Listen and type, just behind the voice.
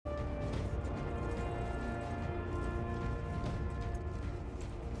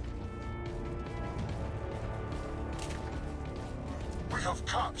have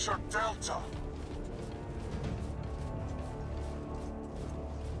captured Delta.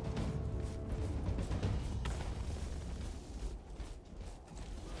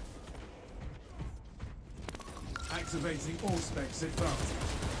 Activating all specs advanced.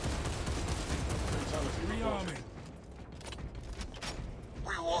 Rearming.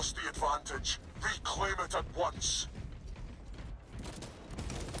 We lost the advantage. Reclaim it at once.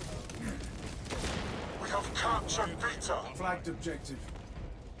 We have captured Beta. Flagged objective.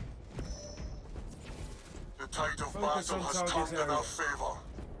 The tide of Focus battle on has target turned in area. our favor.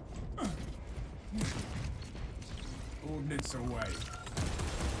 Ordnance away.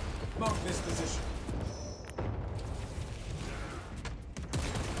 Mark this position.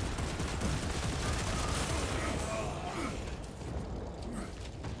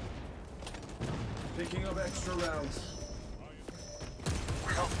 Picking up extra rounds.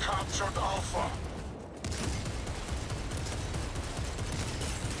 We have captured Alpha.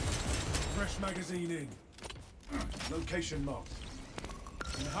 Fresh magazine in. Location marked.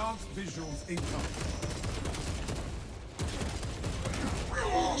 Enhanced visuals incoming. We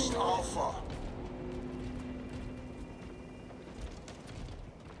lost Alpha.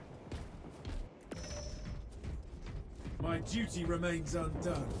 My duty remains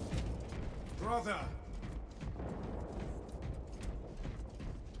undone. Brother!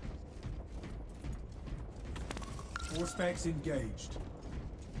 Four specs engaged.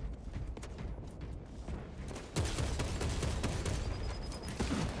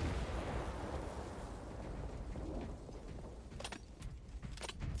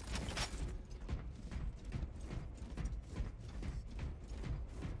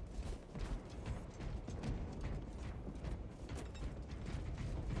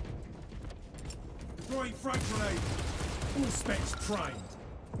 Deploying frag grenade. All specs primed.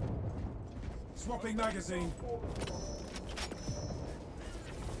 Swapping magazine.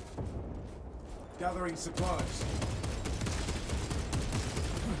 Gathering supplies.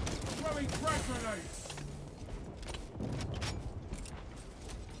 Throwing frag grenade.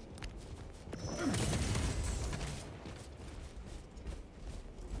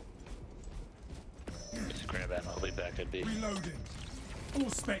 Just grab ammo. I'll be back at B. Reloading. All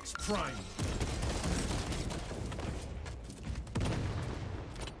specs primed.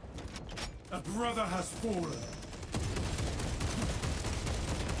 A brother has fallen.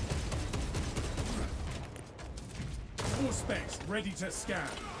 All specs ready to scan.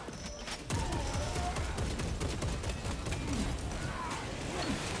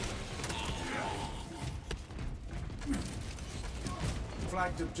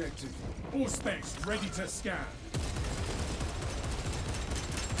 Flagged objective. All specs ready to scan.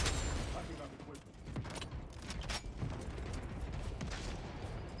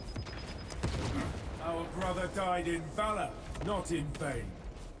 Our brother died in valor, not in vain.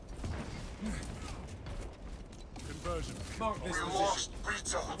 Conversion. Mark this We position. lost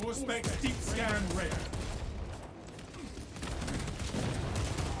Beta. All specs deep scan ready.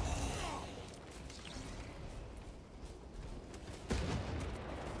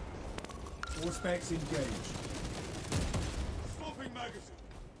 All specs engaged. Swapping magazine.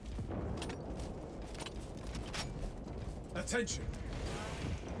 Attention.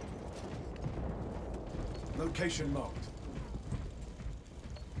 Location marked.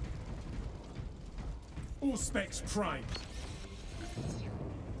 All specs primed.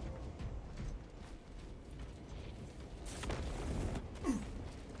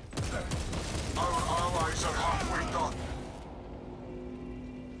 Our allies are halfway done.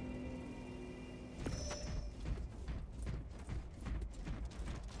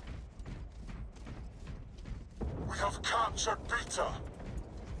 We have captured Beta.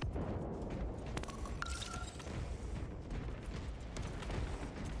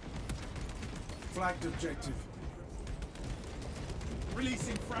 Flagged objective.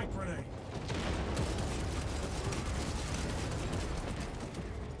 Releasing frag grenade.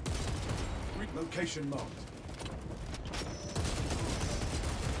 Location marked.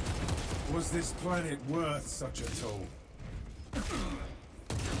 Was this planet worth such a toll?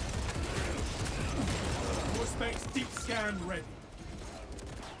 More specs deep scan ready.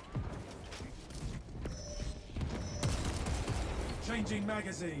 Changing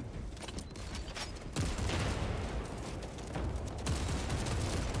magazine.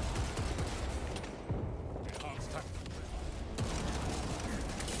 Enhanced tactical.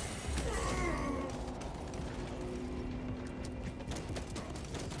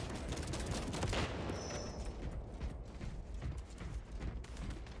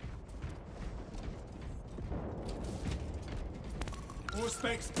 More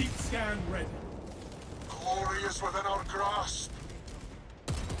specs deep scan ready. Glory is within our grasp.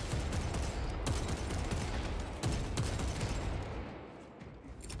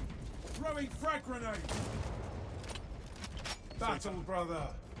 Throwing frag grenade! Battle, brother!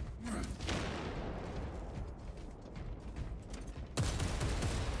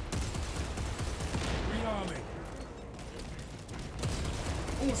 Rearming.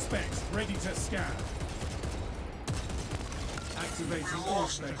 All specs ready to scan. Activating We all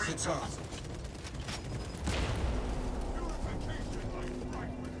lost specs Beta. advanced.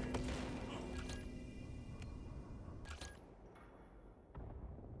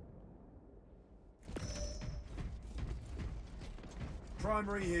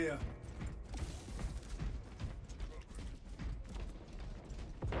 Primary here.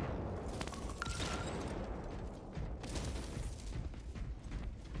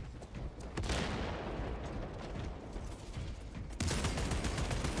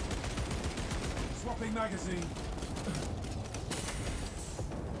 Swapping magazine.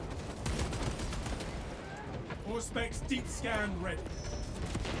 All specs deep scan ready.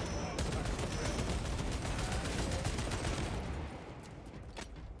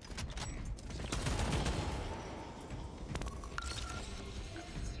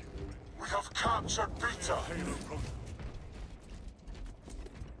 We have captured Beta. Halo program.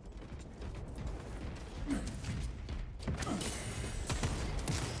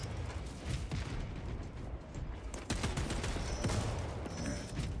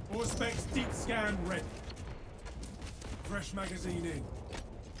 All specs deep scan ready. Fresh magazine in.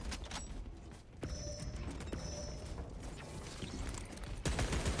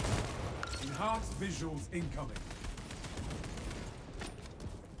 Enhanced visuals incoming.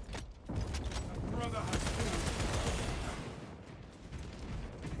 A brother has fallen.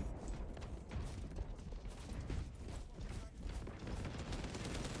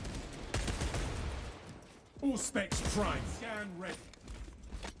 All specs prime. Scan ready.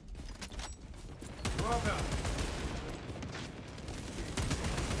 Brother.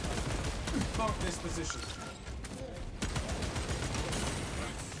 Mark this position.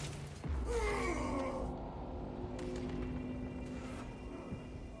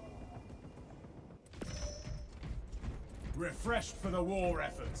 Refreshed for the war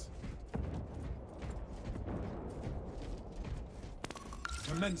effort.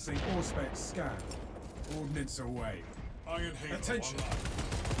 Commencing Auspex scan. Ordnance away. Iron Halo. Attention. Online.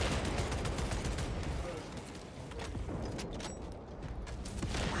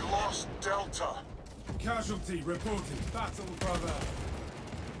 We lost Delta. Casualty reported. Battle, brother.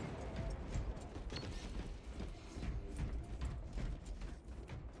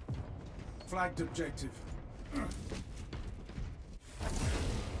 Flagged objective.